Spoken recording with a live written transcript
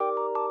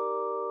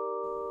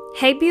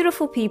Hey,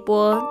 beautiful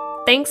people.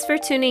 Thanks for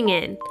tuning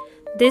in.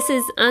 This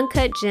is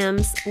Uncut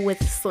Gems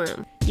with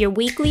Slim, your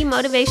weekly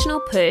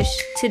motivational push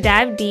to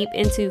dive deep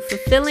into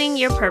fulfilling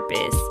your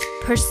purpose,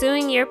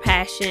 pursuing your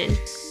passion,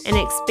 and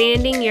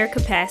expanding your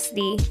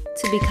capacity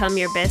to become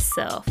your best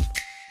self.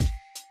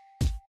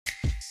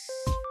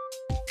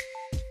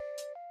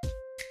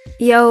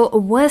 Yo,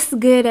 what's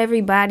good,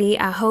 everybody?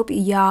 I hope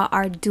y'all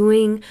are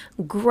doing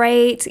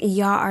great.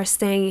 Y'all are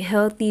staying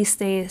healthy,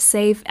 staying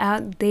safe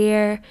out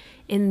there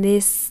in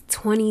this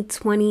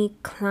 2020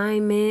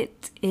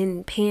 climate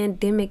and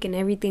pandemic and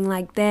everything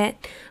like that.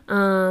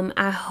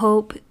 I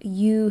hope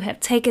you have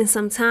taken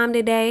some time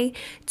today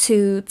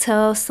to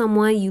tell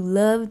someone you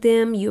love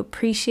them, you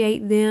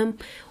appreciate them,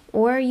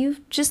 or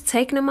you've just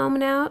taken a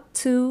moment out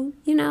to,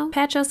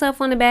 pat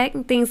yourself on the back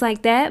and things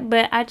like that.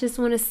 But I just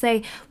want to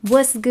say,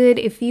 what's good?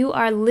 If you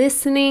are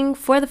listening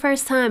for the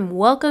first time,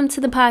 welcome to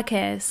the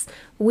podcast.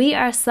 We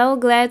are so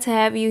glad to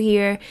have you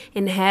here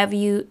and have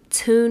you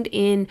tuned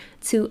in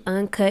to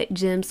Uncut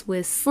Gems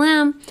with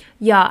Slim.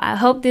 Y'all, I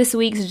hope this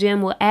week's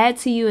gem will add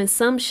to you in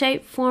some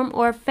shape, form,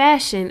 or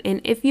fashion. And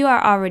if you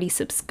are already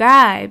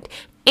subscribed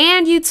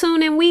and you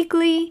tune in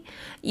weekly,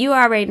 you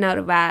already know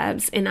the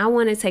vibes. And I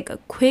want to take a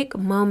quick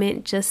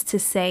moment just to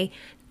say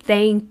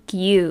thank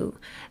you.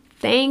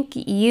 Thank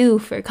you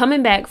for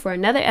coming back for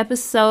another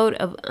episode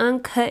of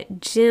Uncut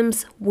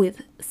Gems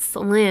with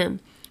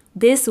Slim.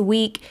 This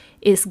week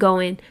is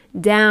going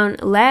down.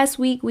 Last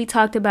week we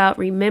talked about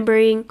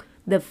remembering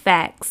the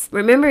facts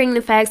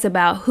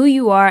about who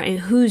you are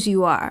and whose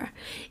you are,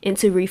 and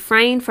to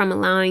refrain from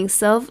allowing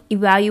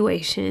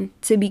self-evaluation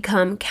to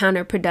become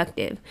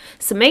counterproductive.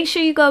 So make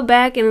sure you go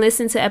back and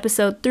listen to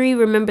episode 3,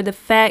 Remember the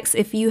Facts,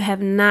 if you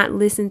have not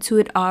listened to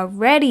it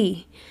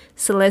already.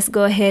 So let's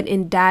go ahead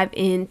and dive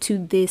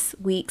into this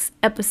week's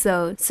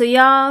episode. So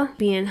y'all,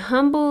 being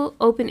humble,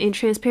 open, and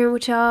transparent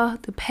with y'all,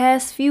 the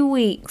past few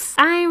weeks,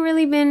 I ain't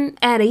really been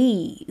at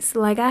ease.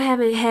 Like, I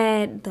haven't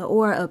had the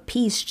aura of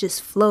peace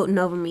just floating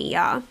over me,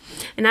 y'all.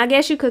 And I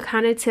guess you could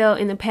kind of tell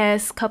in the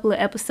past couple of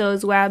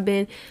episodes where I've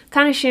been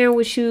kind of sharing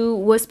with you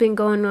what's been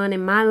going on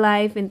in my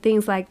life and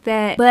things like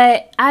that.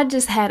 But I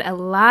just had a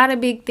lot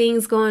of big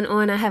things going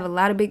on. I have a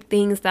lot of big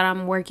things that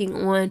I'm working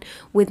on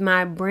with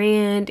my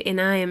brand, and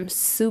I am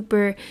super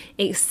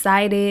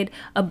excited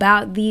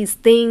about these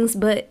things.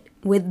 But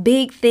with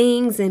big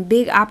things and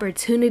big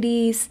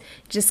opportunities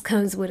just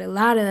comes with a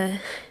lot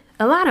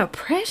of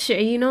pressure,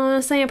 you know what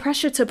I'm saying?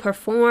 Pressure to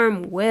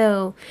perform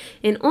well.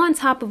 And on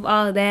top of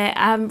all of that,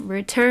 I've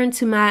returned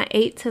to my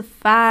 8 to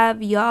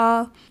 5,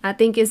 y'all. I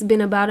think it's been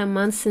about a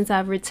month since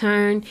I've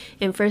returned.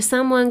 And for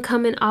someone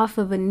coming off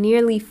of a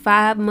nearly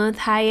 5-month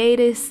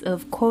hiatus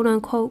of quote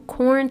unquote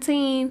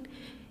quarantine,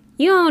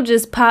 you don't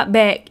just pop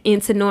back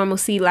into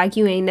normalcy like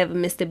you ain't never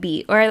missed a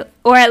beat. Or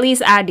at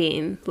least I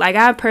didn't. Like,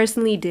 I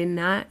personally did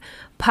not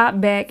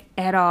pop back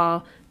at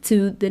all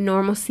to the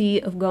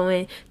normalcy of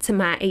going to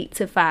my 8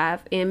 to 5.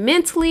 And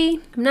mentally,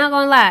 I'm not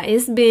gonna lie,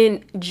 it's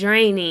been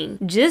draining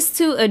just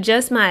to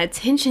adjust my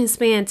attention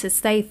span to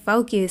stay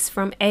focused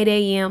from 8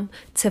 a.m.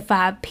 to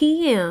 5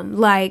 p.m.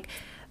 Like,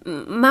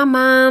 my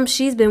mom,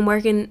 she's been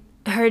working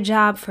her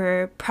job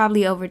for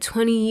probably over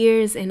 20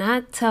 years, and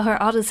I tell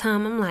her all the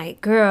time, I'm like,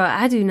 girl,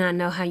 I do not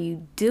know how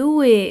you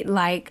do it.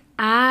 Like,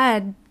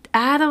 I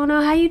don't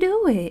know how you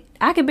do it.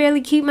 I could barely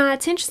keep my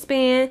attention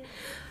span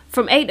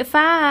from 8 to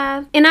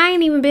 5, and I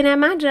ain't even been at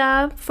my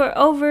job for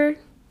over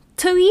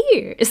 2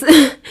 years.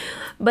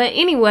 But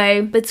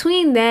anyway,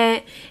 between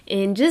that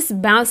and just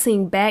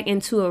bouncing back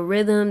into a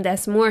rhythm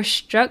that's more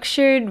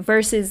structured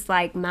versus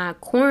like my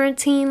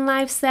quarantine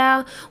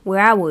lifestyle,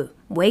 where I would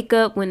wake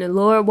up when the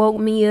Lord woke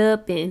me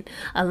up and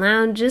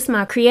allowing just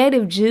my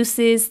creative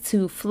juices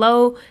to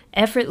flow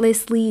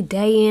effortlessly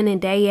day in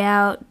and day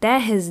out, that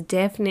has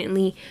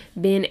definitely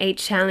been a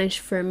challenge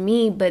for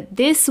me. But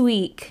this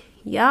week,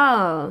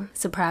 y'all,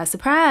 surprise,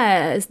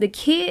 surprise, the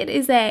kid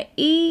is at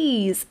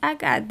ease. I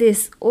got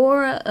this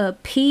aura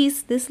of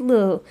peace, this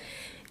little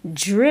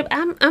drip.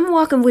 I'm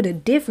walking with a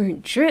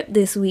different drip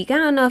this week. I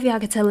don't know if y'all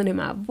can tell it in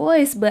my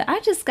voice, but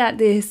I just got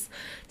this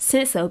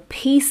sense of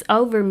peace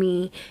over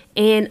me.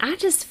 And I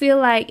just feel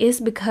like it's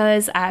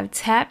because I've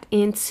tapped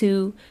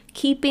into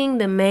keeping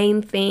the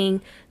main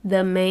thing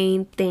the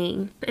main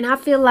thing. And I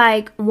feel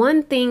like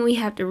one thing we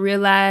have to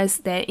realize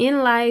that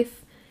in life,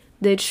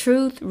 the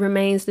truth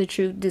remains the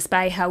truth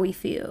despite how we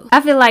feel.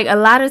 I feel like a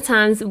lot of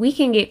times we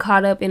can get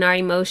caught up in our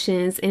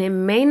emotions, and it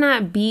may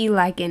not be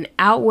like an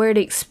outward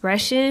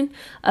expression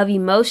of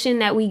emotion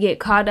that we get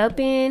caught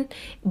up in,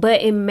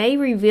 but it may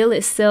reveal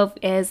itself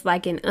as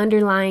like an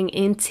underlying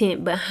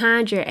intent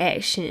behind your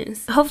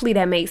actions. Hopefully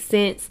that makes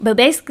sense. But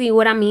basically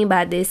what I mean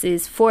by this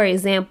is, for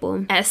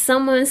example, as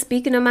someone,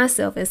 speaking of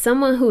myself, as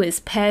someone who is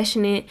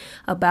passionate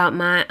about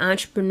my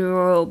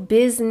entrepreneurial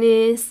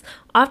business,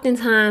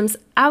 oftentimes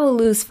I will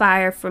lose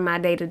fire from my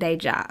day-to-day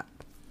job.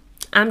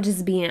 I'm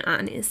just being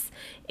honest.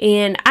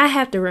 And I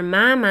have to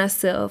remind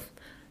myself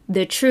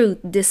the truth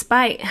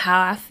despite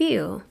how I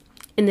feel.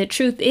 And the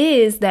truth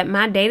is that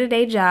my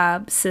day-to-day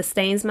job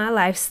sustains my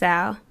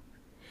lifestyle.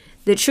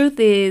 The truth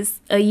is,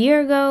 a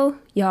year ago,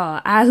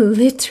 y'all, I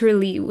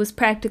literally was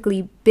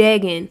practically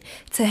begging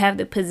to have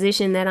the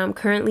position that I'm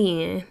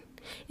currently in.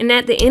 And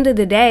at the end of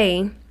the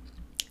day,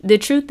 the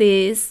truth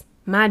is,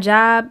 my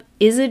job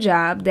is a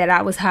job that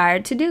I was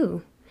hired to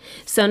do.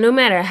 So no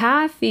matter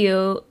how I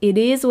feel, it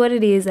is what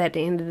it is at the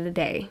end of the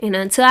day. And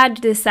until I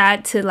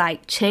decide to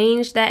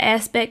change that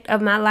aspect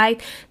of my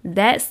life,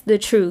 that's the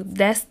truth.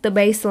 That's the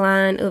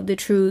baseline of the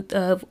truth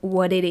of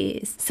what it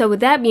is. So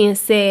with that being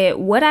said,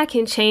 what I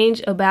can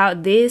change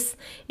about this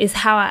is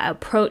how I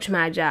approach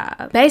my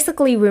job.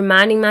 Basically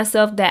reminding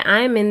myself that I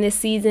am in this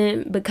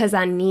season because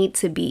I need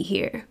to be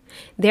here.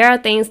 There are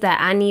things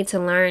that I need to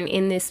learn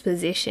in this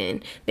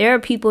position. There are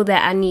people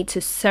that I need to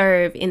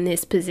serve in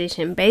this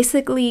position.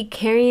 Basically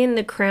carrying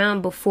the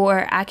crown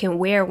before I can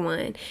wear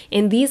one.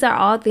 And these are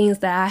all things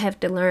that I have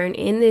to learn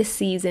in this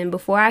season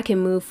before I can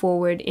move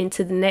forward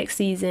into the next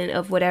season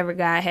of whatever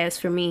God has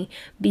for me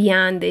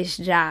beyond this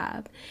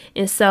job.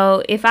 And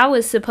so if I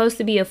was supposed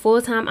to be a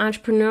full-time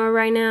entrepreneur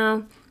right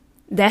now,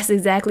 that's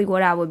exactly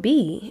what I would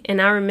be.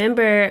 And I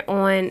remember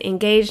on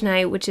Engage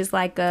Night, which is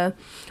like a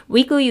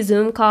weekly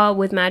Zoom call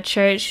with my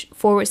church,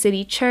 Forward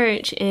City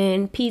Church,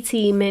 and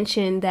PT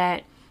mentioned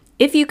that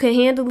if you can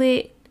handle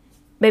it,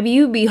 baby,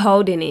 you be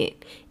holding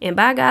it. And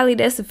by golly,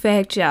 that's a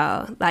fact,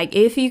 y'all.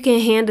 If you can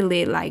handle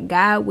it,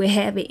 God will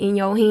have it in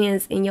your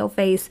hands, in your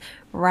face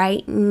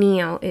right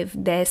now, if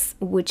that's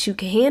what you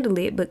can handle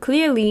it. But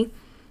clearly,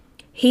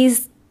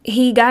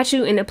 he got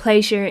you in a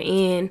place you're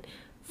in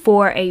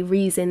for a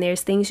reason.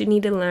 There's things you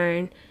need to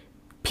learn,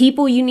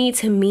 people you need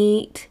to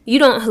meet. You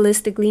don't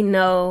holistically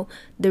know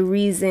the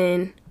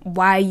reason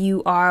why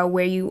you are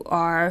where you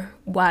are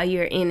while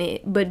you're in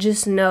it, but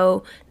just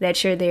know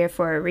that you're there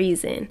for a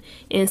reason.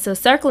 And so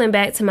circling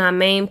back to my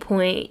main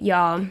point,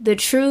 y'all, the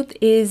truth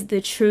is the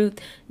truth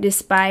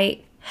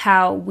despite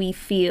how we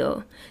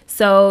feel.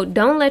 So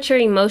don't let your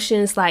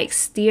emotions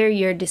steer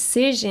your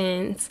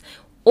decisions,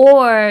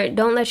 or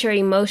don't let your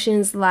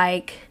emotions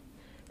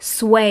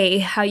sway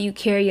how you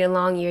carry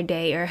along your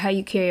day or how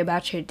you carry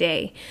about your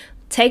day.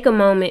 Take a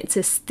moment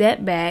to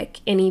step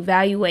back and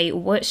evaluate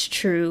what's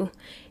true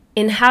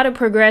and how to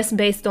progress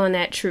based on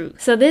that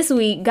truth. So this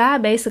week,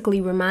 God basically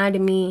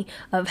reminded me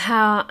of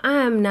how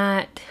I am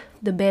not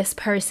the best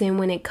person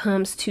when it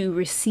comes to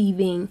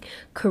receiving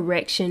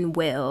correction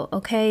well,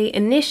 okay?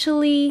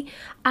 Initially,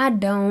 I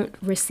don't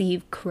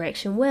receive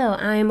correction well.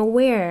 I am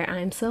aware, I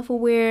am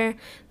self-aware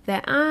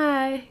that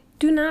I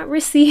do not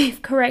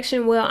receive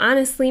correction well.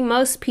 Honestly,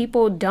 most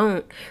people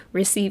don't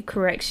receive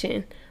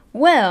correction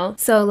well.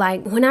 So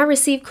when I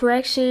receive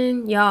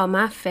correction, y'all,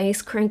 my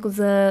face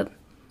crinkles up,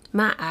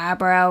 my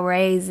eyebrow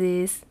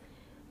raises,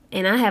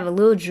 and I have a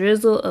little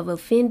drizzle of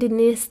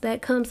offendedness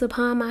that comes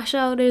upon my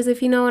shoulders,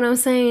 if you know what I'm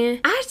saying.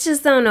 I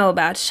just don't know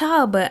about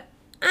y'all, but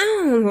I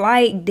don't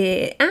like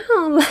that.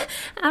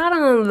 I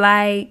don't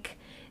like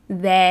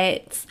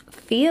that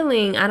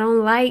feeling. I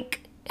don't like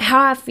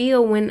how I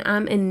feel when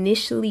I'm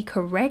initially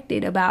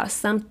corrected about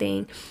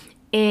something.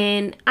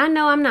 And I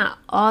know I'm not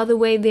all the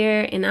way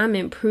there, and I'm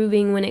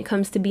improving when it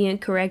comes to being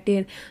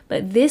corrected.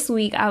 But this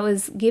week I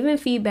was given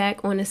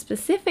feedback on a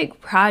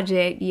specific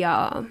project,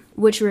 y'all,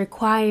 which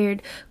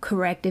required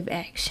corrective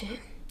action.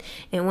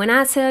 And when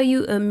I tell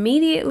you,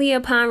 immediately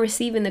upon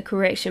receiving the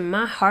correction,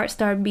 my heart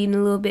started beating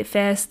a little bit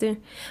faster.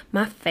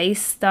 My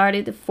face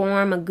started to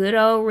form a good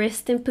old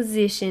resting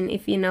position,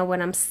 if you know what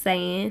I'm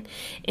saying.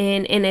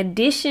 And in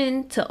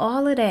addition to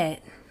all of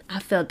that, I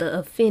felt the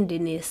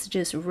offendedness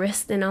just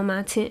resting on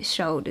my tense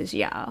shoulders,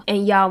 y'all.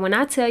 And y'all, when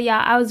I tell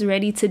y'all I was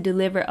ready to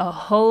deliver a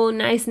whole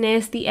nice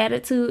nasty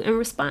attitude in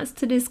response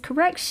to this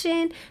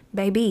correction,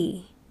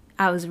 baby,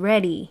 I was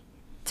ready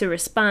to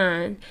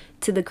respond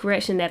to the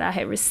correction that I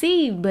had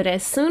received. But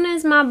as soon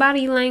as my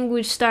body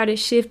language started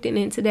shifting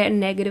into that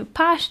negative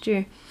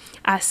posture,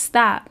 I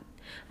stopped.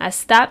 I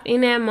stopped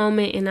in that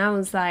moment, and I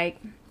was like,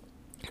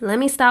 let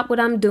me stop what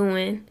I'm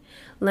doing.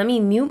 Let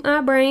me mute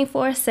my brain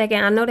for a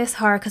second. I know that's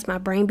hard because my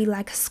brain be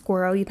like a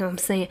squirrel, you know what I'm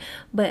saying?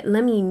 But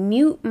let me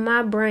mute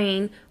my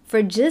brain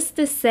for just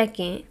a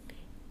second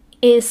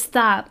and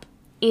stop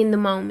in the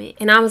moment.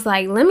 And I was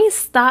like, let me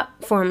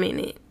stop for a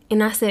minute.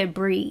 And I said,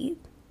 breathe.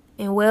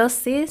 And well,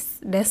 sis,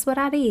 that's what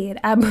I did.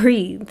 I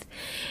breathed.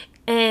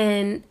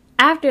 And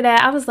after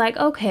that, I was like,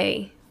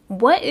 okay,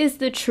 what is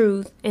the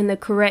truth in the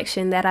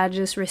correction that I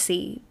just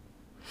received?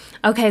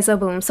 Okay, so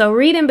boom. So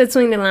reading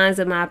between the lines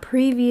of my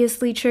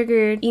previously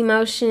triggered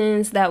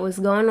emotions that was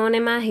going on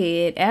in my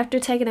head, after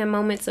taking that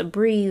moment to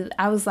breathe,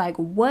 I was like,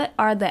 what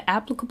are the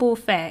applicable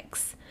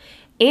facts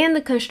and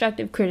the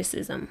constructive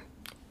criticism?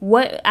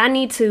 What I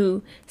need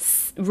to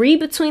read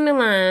between the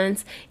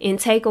lines and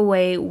take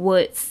away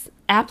what's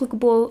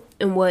applicable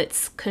and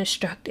what's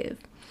constructive.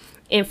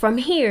 And from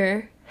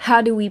here,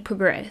 how do we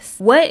progress?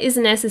 What is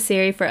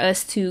necessary for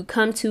us to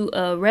come to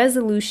a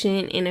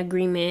resolution and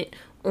agreement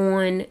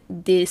on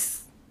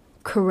this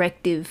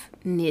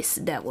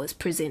correctiveness that was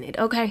presented.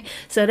 Okay,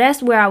 so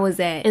that's where I was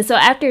at. And so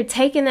after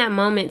taking that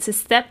moment to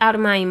step out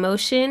of my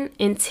emotion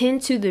and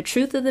tend to the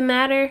truth of the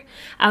matter,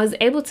 I was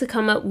able to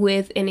come up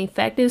with an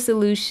effective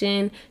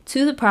solution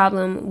to the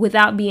problem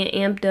without being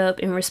amped up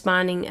and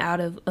responding out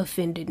of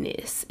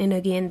offendedness. And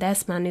again,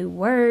 that's my new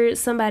word.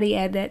 Somebody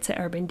add that to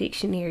Urban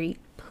Dictionary,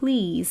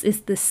 please. It's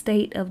the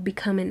state of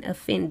becoming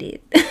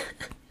offended.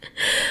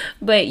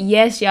 But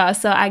yes, y'all,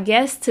 so I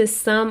guess to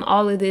sum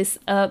all of this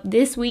up,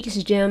 this week's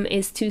gem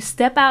is to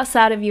step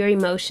outside of your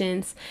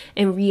emotions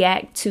and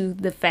react to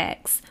the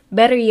facts.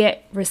 Better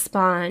yet,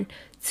 respond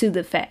to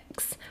the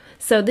facts.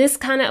 So this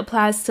kind of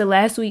applies to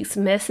last week's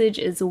message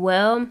as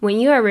well. When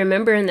you are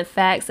remembering the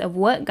facts of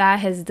what God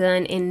has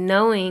done and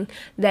knowing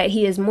that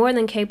He is more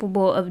than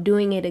capable of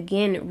doing it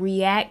again,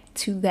 react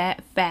to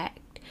that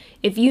fact.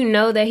 If you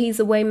know that He's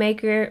a way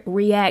maker,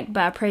 react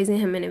by praising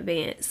Him in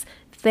advance.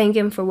 Thank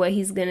Him for what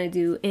He's going to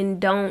do, and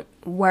don't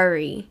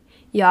worry.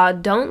 Y'all,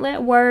 don't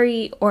let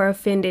worry or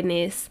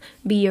offendedness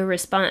be your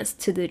response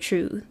to the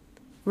truth.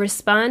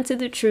 Respond to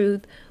the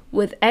truth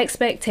with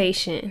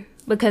expectation,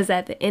 because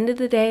at the end of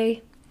the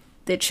day,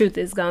 the truth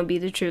is going to be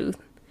the truth.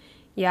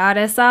 Y'all,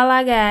 that's all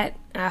I got.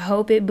 I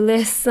hope it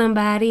blessed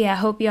somebody. I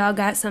hope y'all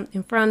got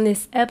something from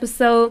this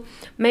episode.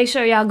 Make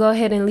sure y'all go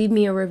ahead and leave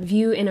me a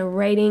review and a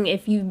rating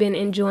if you've been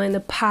enjoying the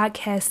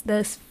podcast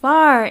thus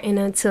far. And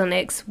until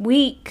next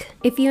week,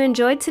 if you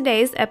enjoyed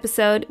today's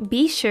episode,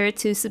 be sure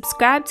to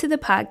subscribe to the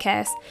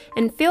podcast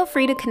and feel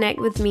free to connect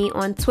with me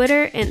on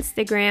Twitter,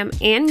 Instagram,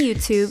 and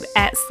YouTube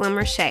at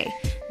SlimReshae.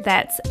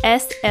 That's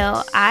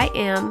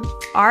SlimReshae.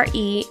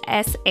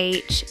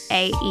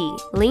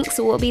 Links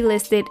will be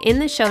listed in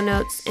the show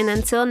notes. And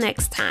until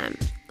next time,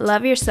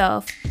 love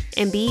yourself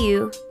and be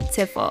you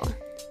to full.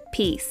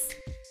 Peace.